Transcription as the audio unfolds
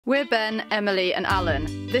We're Ben, Emily and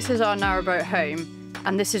Alan. This is our narrowboat home,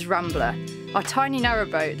 and this is Rambler, our tiny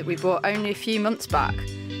narrowboat that we bought only a few months back.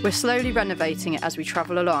 We're slowly renovating it as we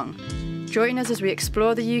travel along. Join us as we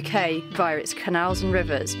explore the UK via its canals and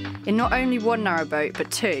rivers, in not only one narrowboat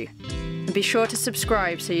but two. And be sure to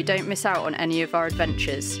subscribe so you don't miss out on any of our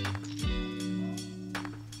adventures.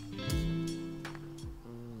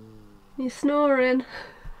 You're snoring.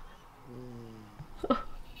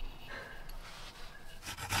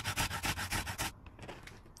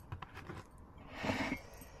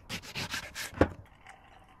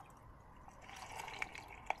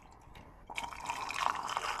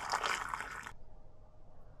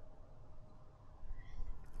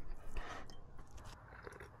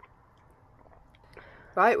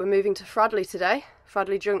 Right, we're moving to Fradley today.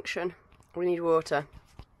 Fradley Junction. We need water.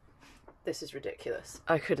 This is ridiculous.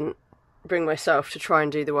 I couldn't bring myself to try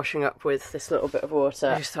and do the washing up with this little bit of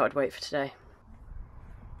water. I just thought I'd wait for today.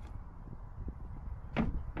 Oh,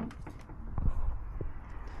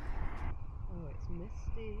 it's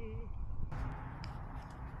misty.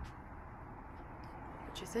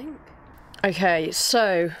 What do you think? Okay,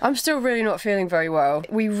 so I'm still really not feeling very well.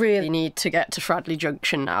 We really need to get to Fradley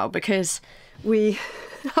Junction now because we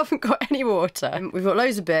haven't got any water. We've got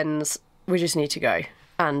loads of bins. We just need to go.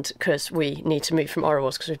 And because we need to move from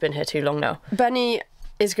NARROWBOAT because we've been here too long now. Benny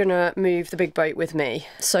is going to move the big boat with me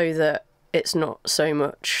so that it's not so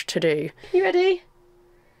much to do. You ready?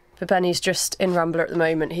 But Benny's just in Rambler at the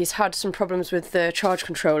moment. He's had some problems with the charge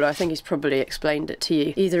controller. I think he's probably explained it to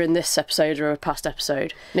you, either in this episode or a past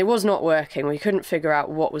episode. And it was not working. We couldn't figure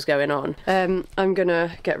out what was going on. I'm going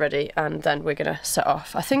to get ready and then we're going to set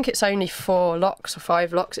off. I think it's only 4 locks or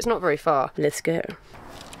 5 locks. It's not very far. Let's go.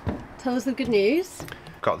 Tell us the good news.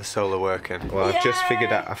 Got the solar working. Well, Yay!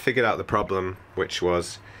 I figured out the problem, which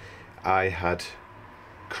was I had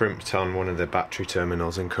crimped on one of the battery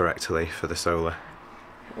terminals incorrectly for the solar.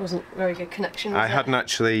 It wasn't a very good connection, I hadn't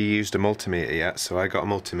actually used a multimeter yet, so I got a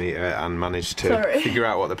multimeter and managed to figure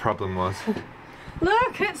out what the problem was.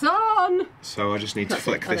 Look, it's on! So I just need to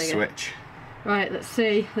flick this switch. Right, let's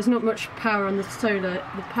see. There's not much power on the solar.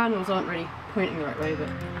 The panels aren't really pointing the right way, but...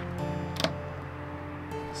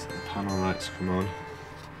 So the panel lights come on.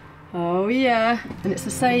 Oh yeah, and it's the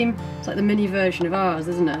same, it's like the mini version of ours,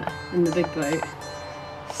 isn't it, in the big boat.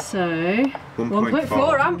 So,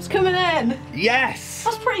 1.4 amps coming in! Yes!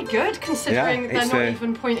 That's pretty good considering they're not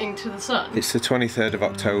even pointing to the sun. It's the 23rd of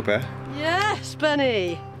October. Yes,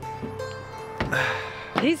 Benny!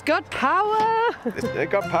 He's got power! It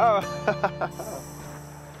got power!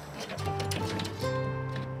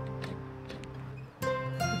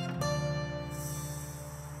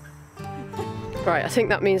 Right, I think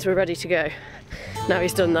that means we're ready to go. Now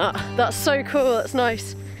he's done that. That's so cool, that's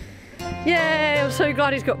nice. Yay, I'm so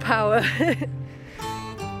glad he's got power.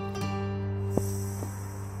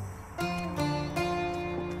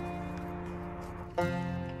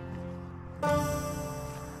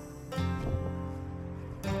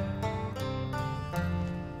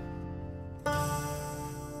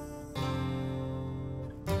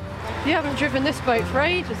 You haven't driven this boat for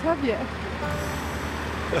ages, have you?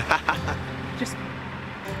 Just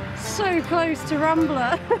so close to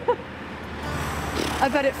Rambler. I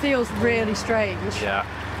bet it feels really strange. Yeah.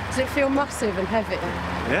 Does it feel massive and heavy?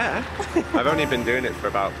 Yeah. I've only been doing it for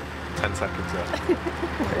about 10 seconds now.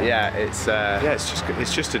 Yeah, it's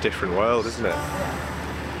just a different world, isn't it?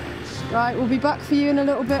 Right, we'll be back for you in a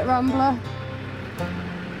little bit, Rambler.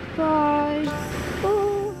 Bye. Bye.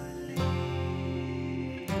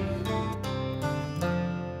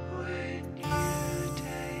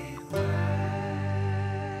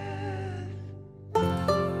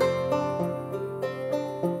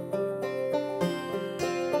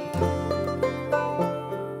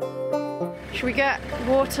 Should we get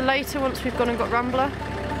water later once we've gone and got Rambler?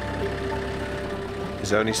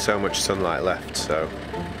 There's only so much sunlight left, so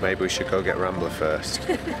maybe we should go get Rambler first.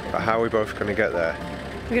 But how are we both going to get there?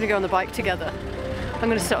 We're going to go on the bike together. I'm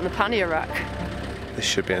going to sit on the pannier rack. This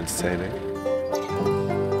should be entertaining.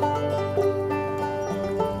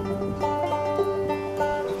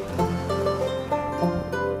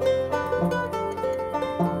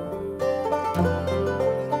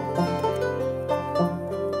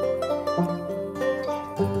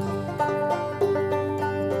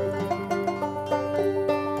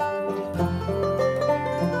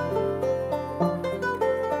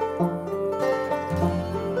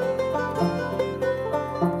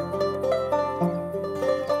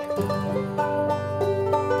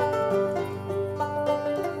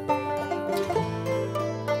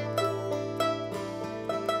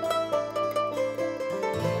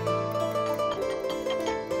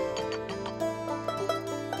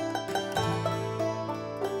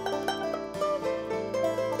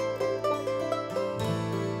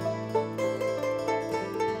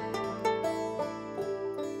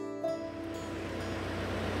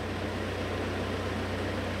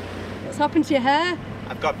 happened to your hair?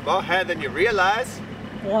 I've got more hair than you realise.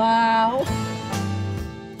 Wow.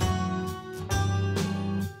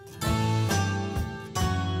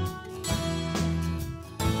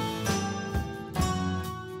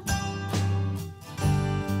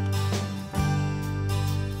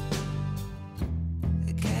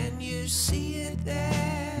 Can you see it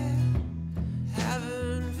there?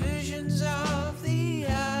 Having visions of the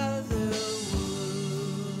other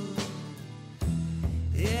world.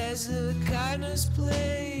 There's a kindness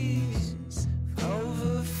place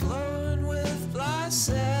overflowing with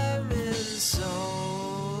blossoming souls.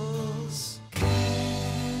 Can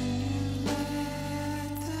you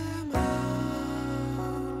let them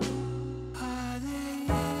out? Are they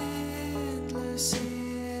endless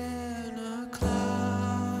in a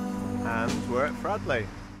cloud? And we're at Fradley.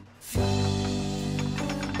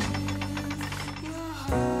 Your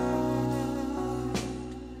heart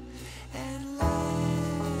and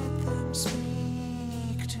let them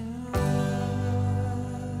speak to us.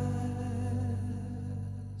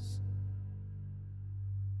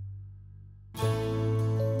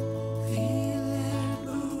 Feel it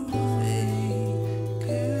moving,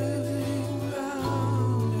 curving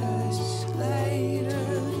round us,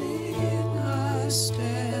 lightening us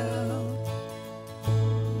down.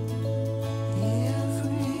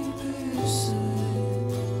 Every person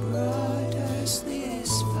brought us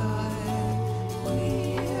this far.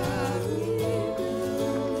 We are rebuilding.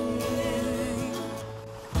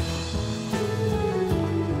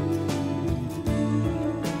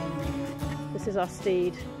 This is our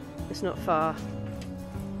steed. It's not far,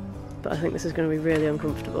 but I think this is going to be really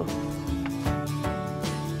uncomfortable.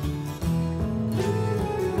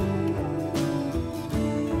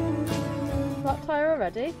 Flat tyre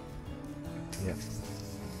already? Yep.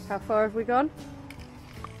 How far have we gone?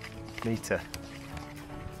 Meter.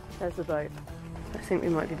 There's the boat. I think we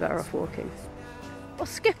might be better off walking. Or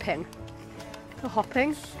skipping. Or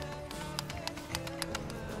hopping.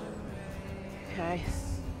 Okay.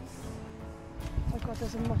 Oh god,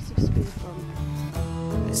 there's a massive speed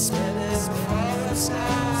bump. Spinning before us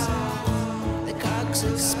now. The cogs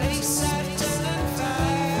of space are turning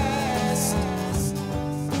fast.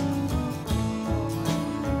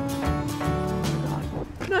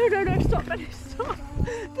 No, stop, Benny, stop!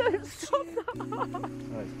 Don't stop that!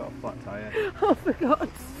 Oh, it's got a flat tyre. Oh, for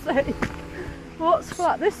God's sake! What's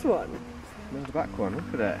flat? This one? There's the back one,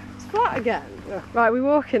 look at it. It's flat again. Right, we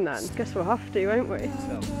walking then. Guess we'll have to, won't we?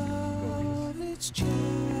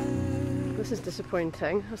 This is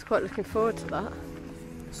disappointing. I was quite looking forward to that.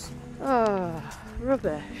 Oh,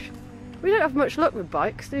 rubbish. We don't have much luck with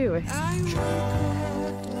bikes, do we?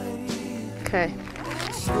 Okay,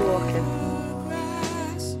 we're walking.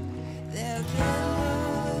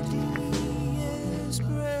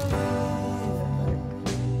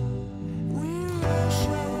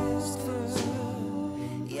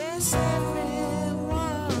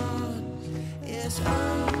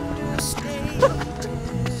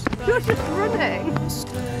 You're just running.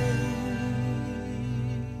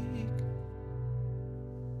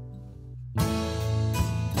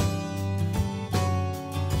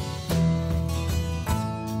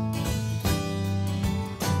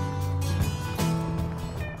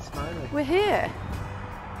 We're here.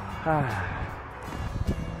 I'm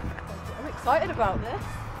excited about this.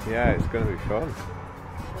 Yeah, it's going to be fun.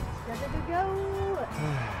 Let's get it to go.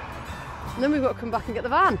 And then we've got to come back and get the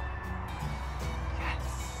van.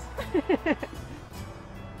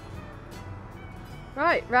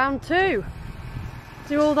 Right, round two.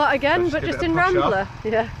 Do all that again, Let's but give just it a in push Rambler. up.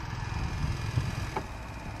 Yeah.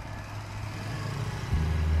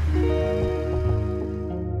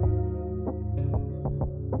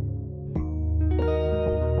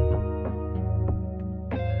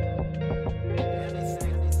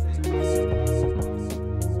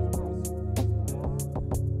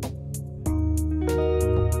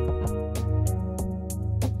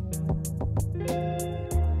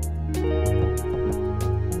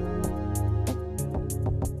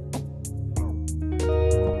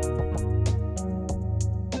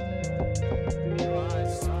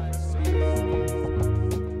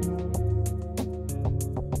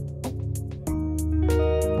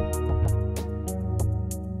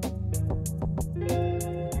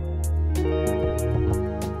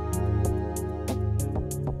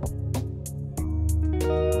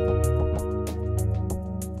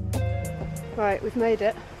 Right, we've made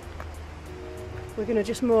it. We're going to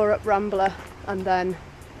just moor up Rambler and then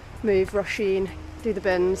move Roisin, do the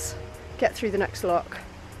bins, get through the next lock.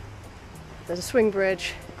 There's a swing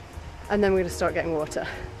bridge, and then we're going to start getting water.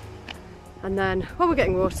 And then, while we're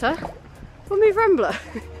getting water, we'll move Rambler.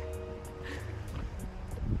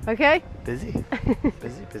 Okay? Busy.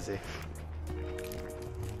 Busy, busy.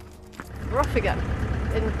 We're off again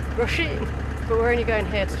in Rasheen, but we're only going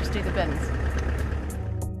here to just do the bins.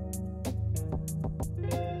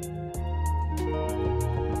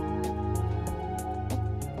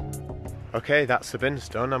 Okay, that's the bins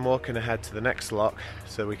done. I'm walking ahead to the next lock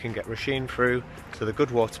so we can get Rasheen through so the good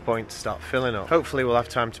water points start filling up. Hopefully we'll have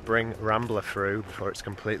time to bring Rambler through before it's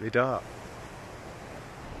completely dark.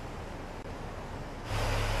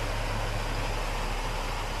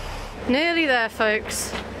 Nearly there,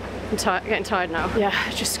 folks. I'm getting tired now. Yeah,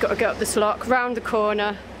 just got to get up this lock, round the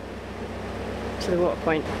corner to the water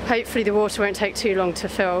point. Hopefully the water won't take too long to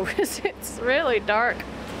fill because it's really dark.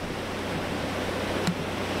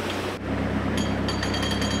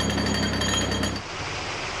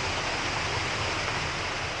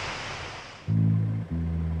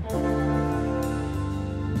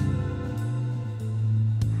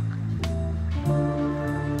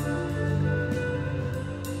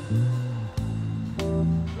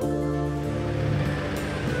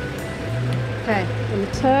 Okay, on the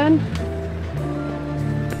turn.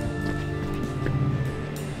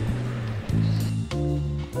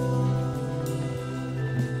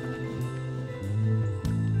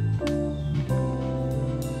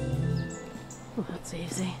 Oh, that's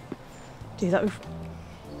easy. Do that with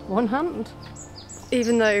one hand.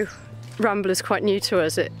 Even though Rambler's quite new to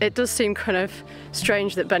us, it does seem kind of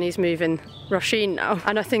strange that Benny's moving Rasheen now.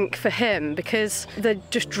 And I think for him, because they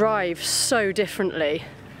just drive so differently,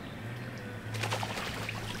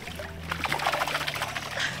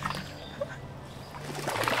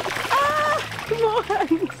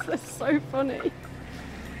 they're so funny.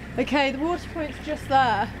 Okay, the water point's just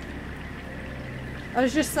there. I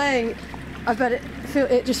was just saying, I bet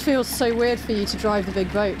it just feels so weird for you to drive the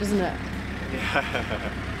big boat, doesn't it?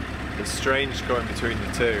 Yeah. It's strange going between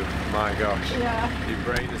the two. My gosh. Yeah. Your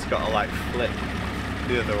brain has got to like flip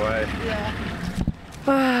the other way. Yeah.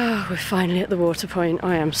 Ah, we're finally at the water point.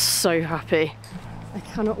 I am so happy. I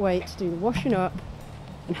cannot wait to do the washing up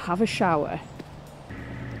and have a shower.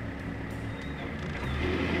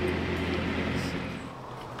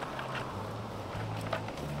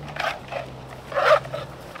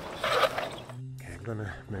 I'm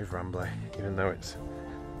gonna move Rambler, even though it's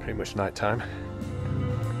pretty much night time.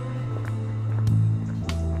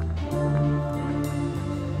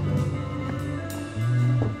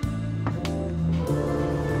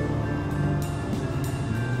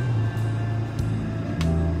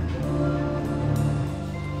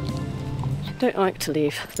 I don't like to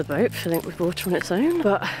leave the boat filling with water on its own,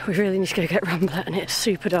 but we really need to go get Rambler, and it's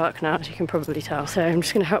super dark now, as you can probably tell. So I'm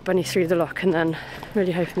just going to help Benny through the lock, and then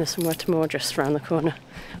really hoping there's somewhere to moor just around the corner.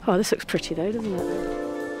 Oh, this looks pretty though, doesn't it?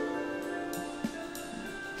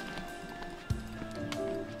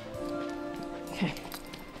 Okay,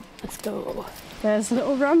 let's go. There's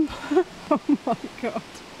little Rambler. Oh my god.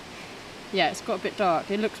 Yeah, it's got a bit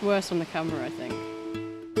dark. It looks worse on the camera, I think.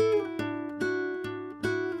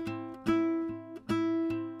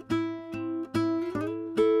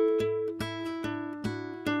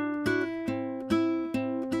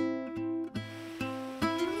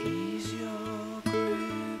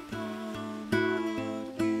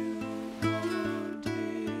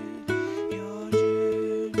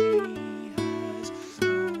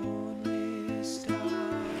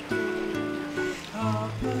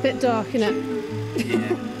 Bit dark, innit?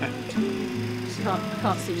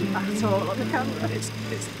 can't see you at all on the camera.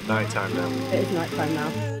 It's night time now. It is night time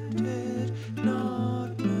now.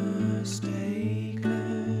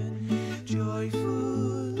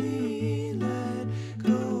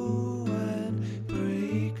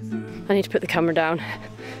 I need to put the camera down.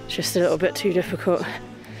 It's just a little bit too difficult.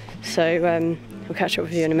 So we'll catch up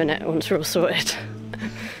with you in a minute once we're all sorted.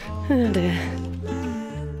 Oh dear.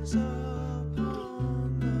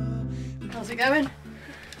 How's it going?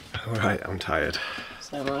 Alright, I'm tired.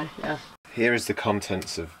 So am I, yeah. Here is the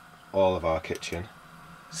contents of all of our kitchen,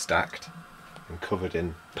 stacked and covered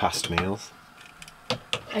in past meals.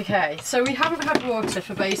 Okay, so we haven't had water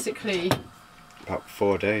for basically... About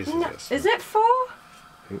 4 days, is it? Is it 4? I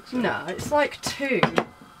think so. No, it's like 2,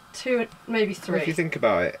 maybe 3. Well, if you think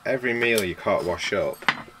about it, every meal you can't wash up.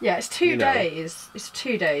 Yeah, it's 2 you know. days. It's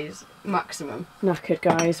 2 days maximum. Knackered,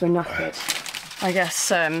 guys. We're knackered. I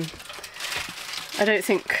guess I don't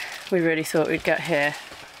think we really thought we'd get here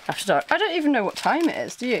after dark. I don't even know what time it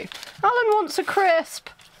is. Do you? Alan wants a crisp.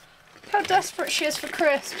 How desperate she is for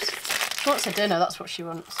crisps. She wants a dinner. That's what she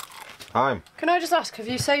wants. Time. Can I just ask? Have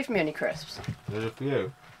you saved me any crisps? There's a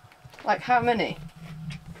few. Like how many?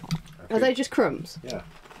 Are they just crumbs? Yeah.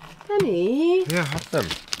 Benny. Yeah, have them.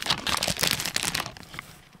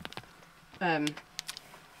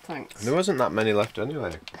 Thanks. There wasn't that many left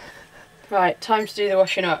anyway. Right, time to do the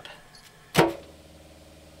washing up.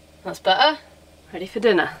 That's better. Ready for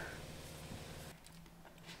dinner.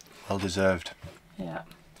 Well deserved. Yeah.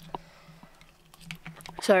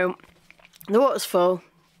 So, the water's full.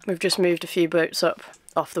 We've just moved a few boats up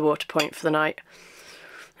off the water point for the night.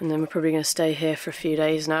 And then we're probably going to stay here for a few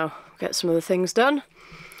days now, get some other things done.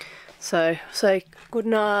 So, say good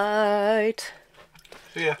night.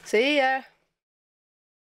 See ya. See ya.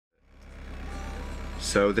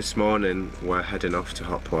 So this morning we're heading off to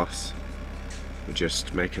Hopwas. We're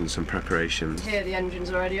just making some preparations. Here the engine's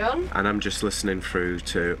already on. And I'm just listening through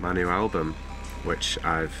to my new album, which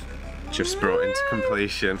I've just brought into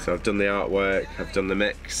completion. So I've done the artwork, I've done the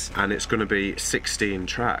mix, and it's going to be 16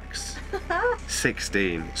 tracks.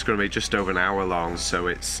 16. It's going to be just over an hour long, so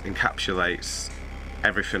it encapsulates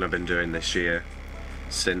everything I've been doing this year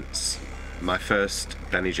since my first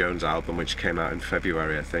Benny Jones album, which came out in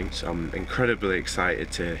February, I think. So I'm incredibly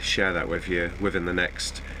excited to share that with you within the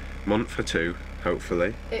next month or two,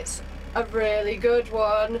 hopefully. It's a really good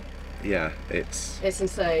one. Yeah, it's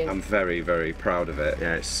insane. I'm very, very proud of it.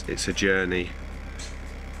 Yeah, it's a journey.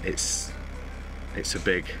 It's a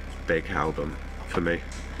big album for me.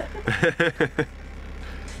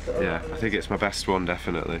 Yeah, I think it's my best one,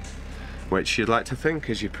 definitely. Which you'd like to think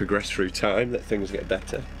as you progress through time that things get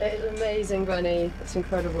better. It's amazing, Benny. It's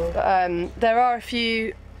incredible. There are a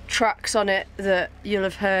few tracks on it that you'll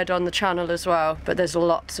have heard on the channel as well, but there's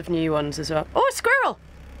lots of new ones as well. Oh, a squirrel!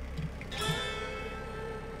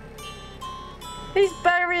 He's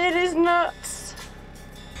burying his nuts.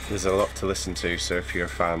 There's a lot to listen to, so if you're a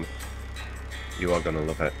fan, you are going to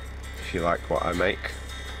love it. If you like what I make,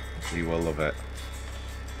 you will love it.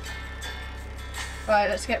 Right,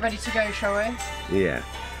 let's get ready to go, shall we? Yeah.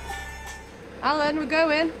 Alan, we're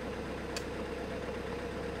going.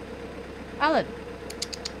 Alan,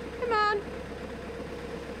 come on.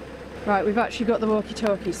 Right, we've actually got the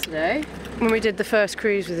walkie-talkies today. When we did the first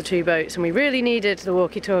cruise with the two boats and we really needed the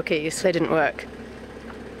walkie-talkies, they didn't work.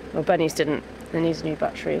 Well, Benny's didn't. They need new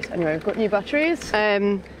batteries. Anyway, we've got new batteries.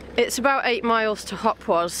 It's about 8 miles to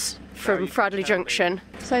Hopwas from Fradley Junction.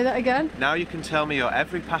 Say that again? Now you can tell me your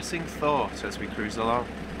every passing thought as we cruise along.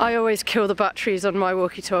 I always kill the batteries on my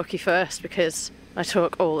walkie-talkie first because I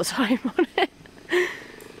talk all the time on it.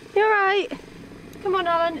 You alright? Come on,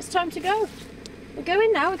 Alan, it's time to go. We're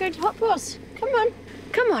going now, we're going to Hopwas. Come on.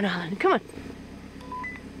 Come on, Alan, come on.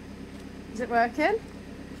 Is it working?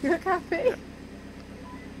 You look happy?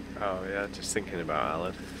 Oh yeah, just thinking about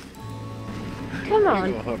Alan. Come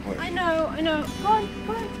on. I know. Go on.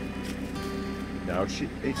 No, she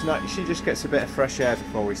just gets a bit of fresh air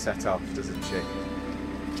before we set off, doesn't she?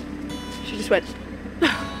 She just went.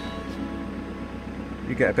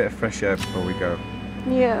 You get a bit of fresh air before we go.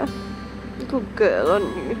 Yeah. Good girl,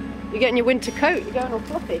 aren't you? You're getting your winter coat, you're going all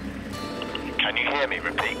fluffy. Can you hear me?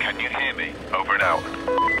 Repeat, can you hear me? Over and out.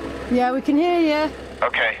 Yeah, we can hear you.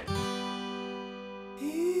 Okay.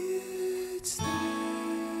 It's there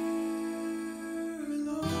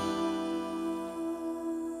along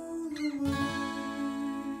the way.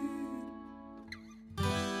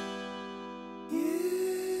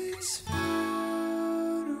 It's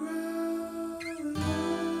found around the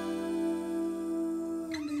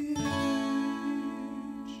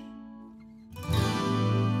edge.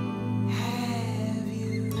 Have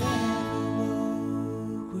you ever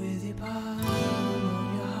woke with your palm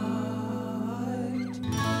on your heart?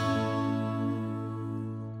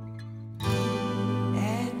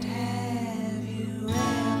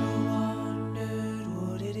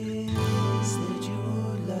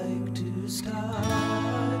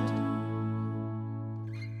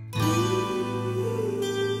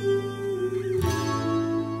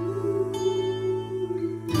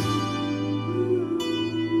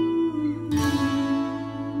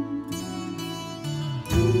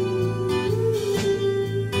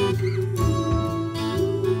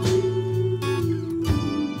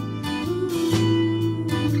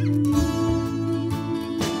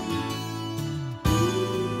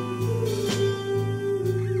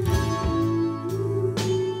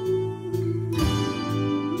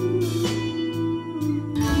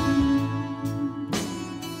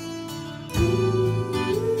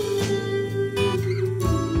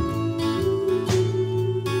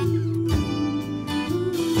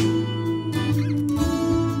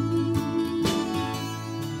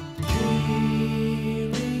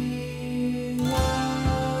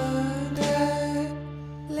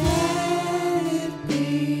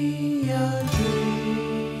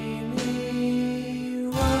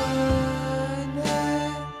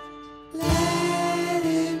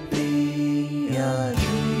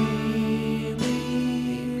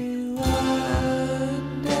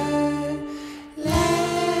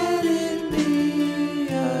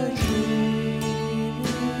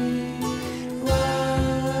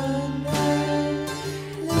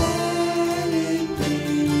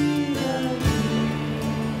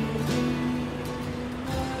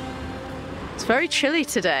 very chilly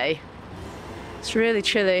today. It's really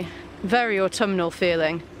chilly. Very autumnal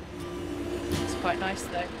feeling. It's quite nice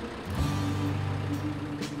though.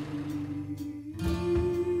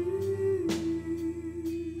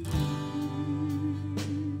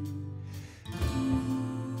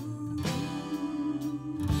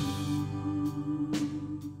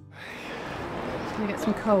 We're gonna get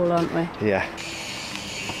some coal, aren't we? Yeah.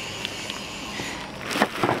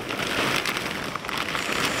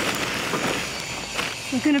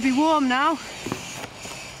 We're going to be warm now.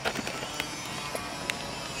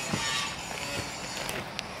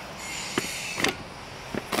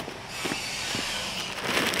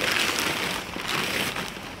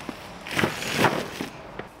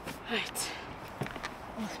 Right,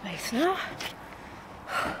 more space now.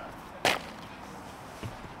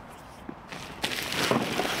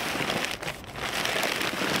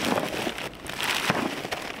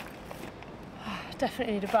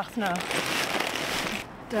 Definitely need a bath now.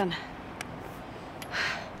 Done.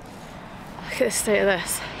 Look at the state of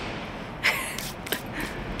this.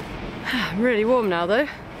 I'm really warm now though.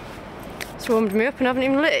 It's warmed me up and I haven't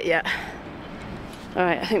even lit it yet.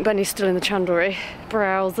 Alright, I think Benny's still in the chandlery,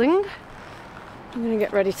 browsing. I'm gonna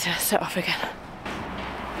get ready to set off again.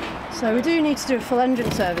 So we do need to do a full engine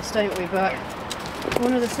service, don't we? But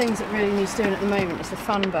one of the things that really needs doing at the moment is the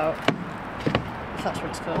fan belt, if that's what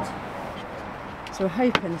it's called. So we're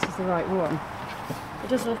hoping this is the right one. It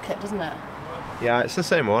does look it, doesn't it? Yeah, it's the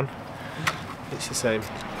same one. It's the same.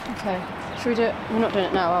 Okay, should we do it? We're not doing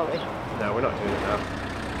it now, are we? No, we're not doing it now.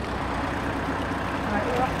 Right,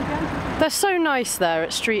 we're off again. They're so nice there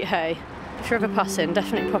at Street Hay. If you're ever passing,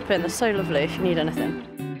 definitely pop in. They're so lovely if you need anything.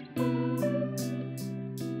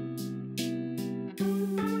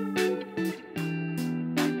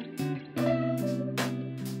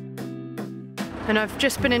 And I've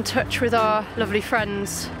just been in touch with our lovely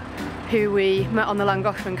friends who we met on the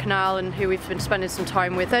Llangollen Canal and who we've been spending some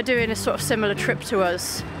time with. They're doing a sort of similar trip to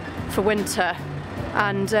us for winter,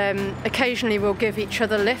 and occasionally we'll give each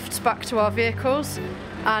other lifts back to our vehicles,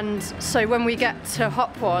 and so when we get to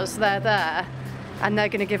Hopwas they're there and they're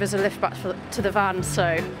going to give us a lift back to the van,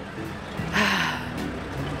 so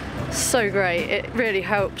so great. It really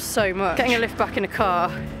helps so much. Getting a lift back in a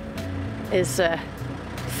car is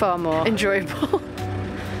far more enjoyable,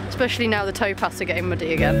 especially now the towpaths are getting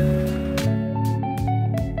muddy again.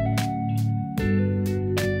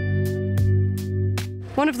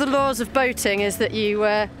 One of the laws of boating is that you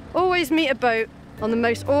always meet a boat on the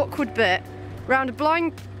most awkward bit, round a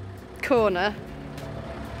blind corner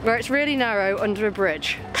where it's really narrow under a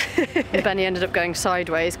bridge. And Benny ended up going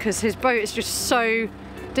sideways because his boat is just so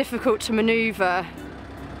difficult to manoeuvre.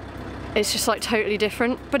 It's just like totally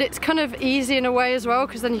different, but it's kind of easy in a way as well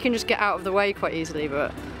because then you can just get out of the way quite easily,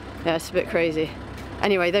 but yeah, it's a bit crazy.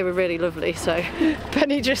 Anyway, they were really lovely, so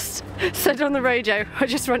Benny just said on the radio, I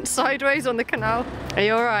just went sideways on the canal. Are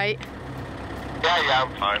you alright? Yeah,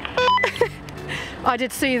 I'm fine. I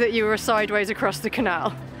did see that you were sideways across the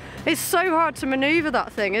canal. It's so hard to manoeuvre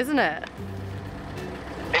that thing, isn't it?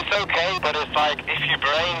 It's okay, but it's like if your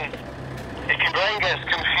brain gets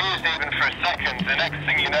confused even for a second, the next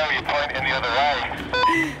thing you know you're pointing the other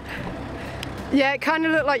way. Yeah, it kind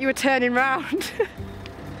of looked like you were turning round.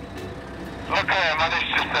 Luckily I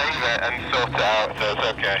managed to save it and sort it out, so it's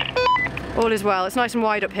okay. All is well, it's nice and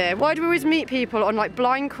wide up here. Why do we always meet people on like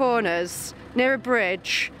blind corners near a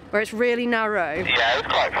bridge where it's really narrow? Yeah, it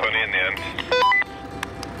was quite funny in the end.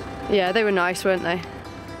 Yeah, they were nice, weren't they?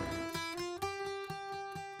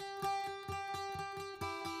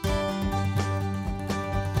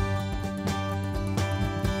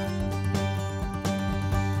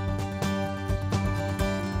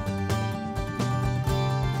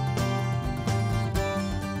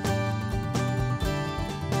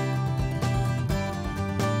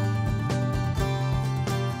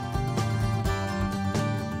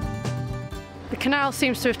 The canal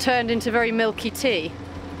seems to have turned into very milky tea.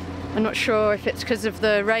 I'm not sure if it's because of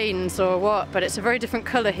the rains or what, but it's a very different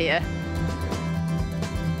colour here.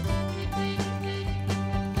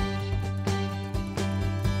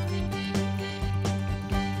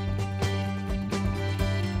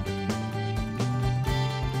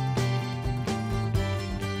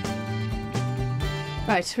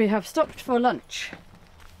 Right, we have stopped for lunch.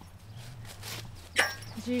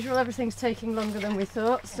 As usual, everything's taking longer than we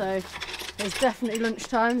thought, so it's definitely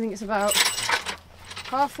lunchtime. I think it's about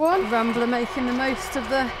 1:30. Rambler making the most of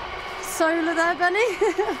the solar there, Benny.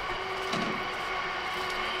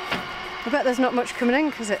 I bet there's not much coming in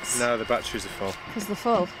because it's... No, the batteries are full. Because they're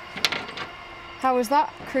full. How was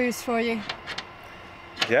that cruise for you?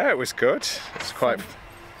 Yeah, it was good. It's quite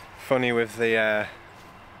funny with the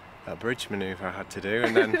bridge manoeuvre I had to do,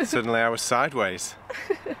 and then suddenly I was sideways.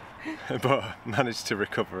 But managed to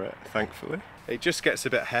recover it, thankfully. It just gets a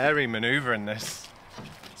bit hairy manoeuvring this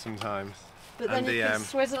sometimes. But then you can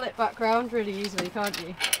swizzle it back round really easily, can't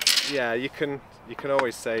you? Yeah, you can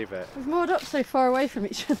always save it. We've moored up so far away from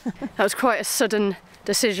each other. That was quite a sudden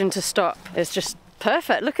decision to stop. It's just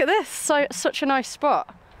perfect. Look at this, such a nice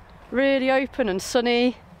spot. Really open and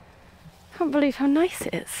sunny. Can't believe how nice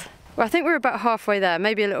it is. Well, I think we're about halfway there,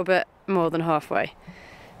 maybe a little bit more than halfway.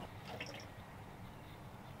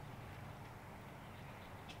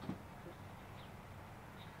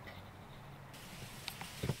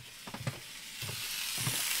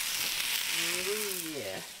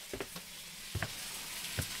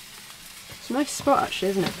 It's a nice spot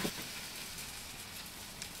actually, isn't it?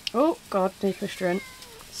 Oh God, they pushed her in.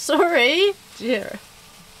 Sorry! Dear.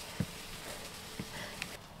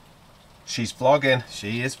 She's vlogging.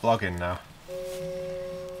 She is vlogging now.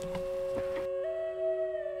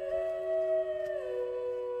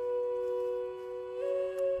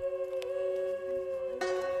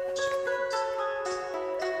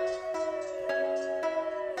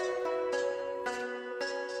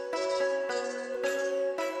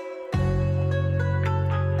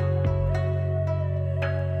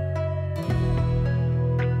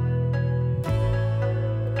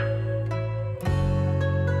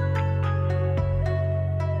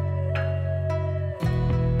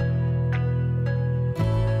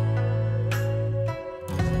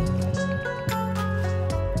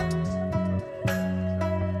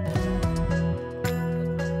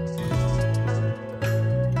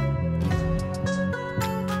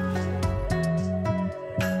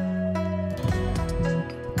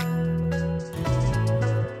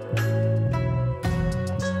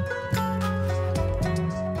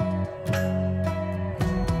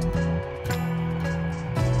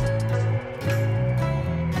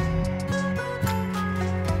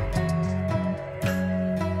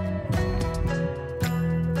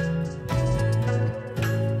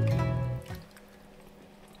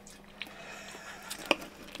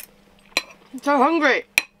 So hungry.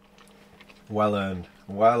 Well earned.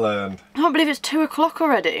 Well earned. I can't believe it's 2 o'clock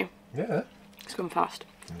already. Yeah. It's gone fast.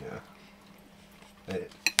 Yeah.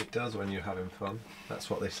 It does when you're having fun.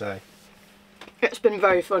 That's what they say. It's been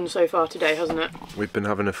very fun so far today, hasn't it? We've been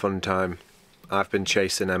having a fun time. I've been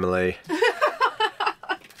chasing Emily.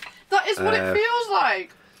 That is what it feels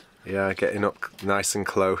like. Yeah, getting up nice and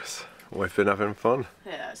close. We've been having fun.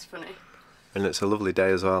 Yeah, it's funny. And it's a lovely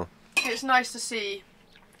day as well. It's nice to see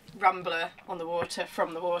Rambler on the water,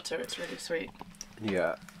 from the water. It's really sweet.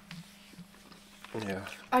 Yeah. Yeah.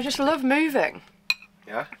 I just love moving.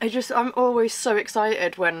 Yeah? I'm always so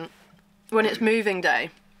excited when it's moving day.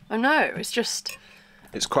 I know, it's just...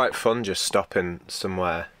 It's quite fun just stopping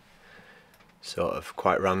somewhere, sort of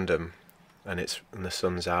quite random, and the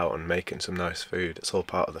sun's out and making some nice food. It's all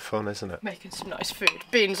part of the fun, isn't it? Making some nice food.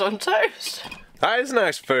 Beans on toast. That is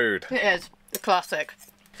nice food. It is. A classic.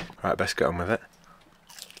 Right, best get on with it.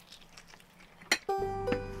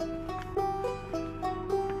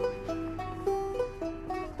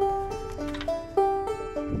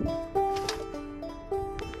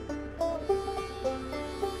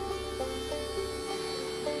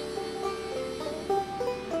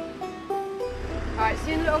 Alright,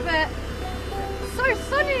 see you in a little bit. So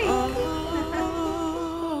sunny! Oh,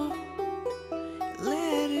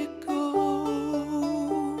 let it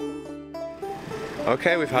go.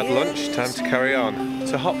 Okay, we've had lunch. Time to carry on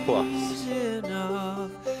to Hot Plus.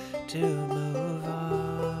 Enough to move on.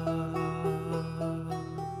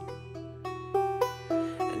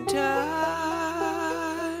 And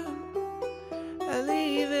time, I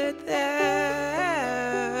leave it there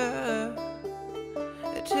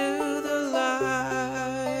to the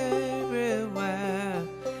library where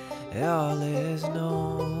all is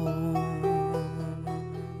known.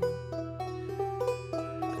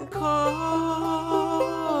 And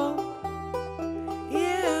call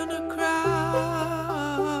in a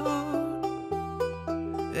crowd,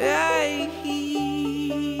 I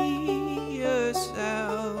hear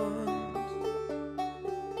sounds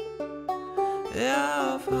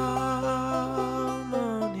of harmony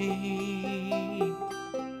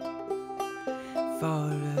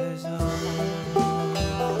for us all.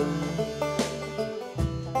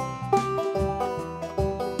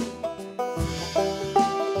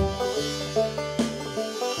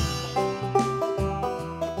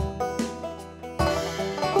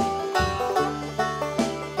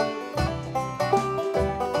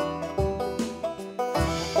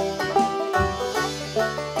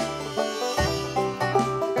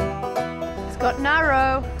 It's got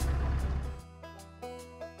narrow.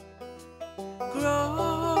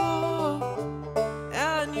 Grow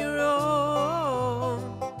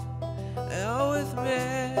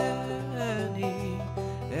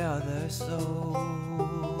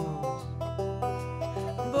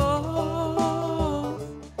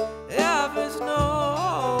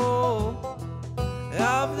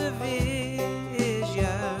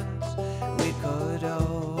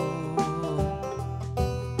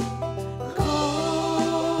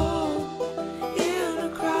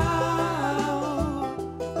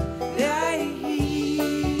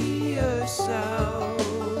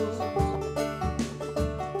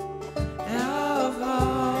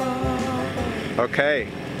Okay,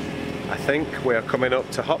 I think we are coming up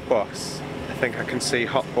to Hot Boss. I think I can see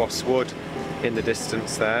Hot Boss Wood in the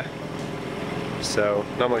distance there. So,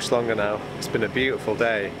 not much longer now. It's been a beautiful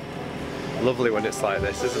day. Lovely when it's like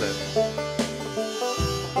this, isn't it?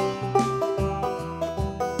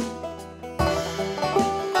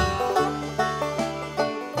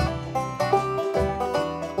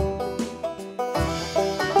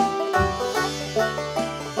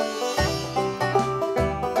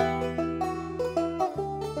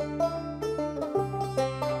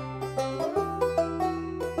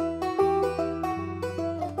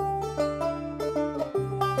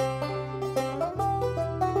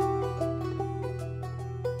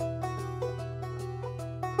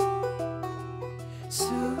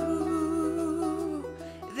 Soothing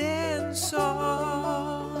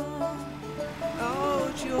song,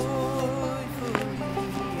 oh joyfully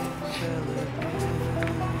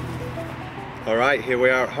enveloping. Alright, here we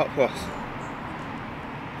are at Hot Boss.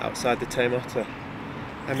 Outside the Tame Otter.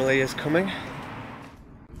 Emily is coming.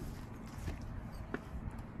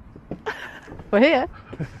 We're here.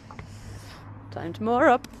 Time to moor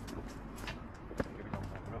up.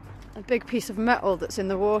 A big piece of metal that's in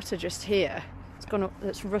the water just here. It's gone up,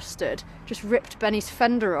 it's rusted. Just ripped Benny's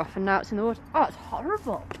fender off and now it's in the water. Oh, it's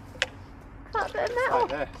horrible. That bit of metal. Like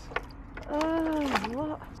this. Oh,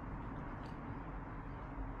 what?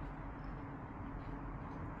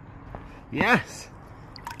 Yes!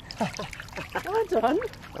 Well done.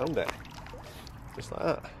 Found it. Just like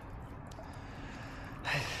that.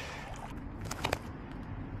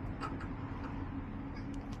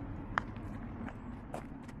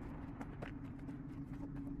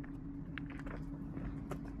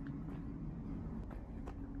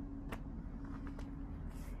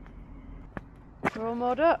 We're all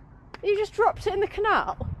moored up. You just dropped it in the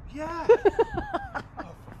canal? Yeah!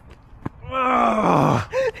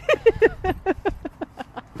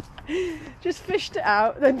 Just fished it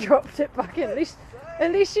out, then dropped it back in. At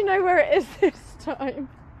least you know where it is this time.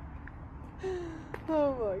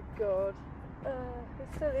 Oh my god.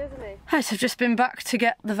 It's silly, isn't he? Right, so I've just been back to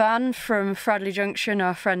get the van from Fradley Junction.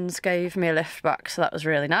 Our friends gave me a lift back, so that was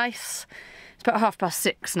really nice. It's about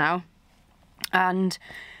 6:30 now. And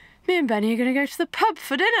me and Benny are going to go to the pub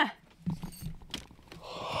for dinner.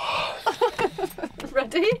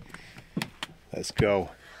 Ready? Let's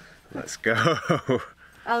go. Let's go.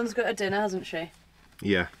 Alan's got a dinner, hasn't she?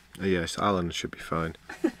 Yeah. Yes, Alan should be fine.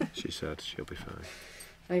 She said she'll be fine.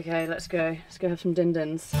 Okay, let's go. Let's go have some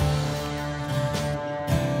din-dins.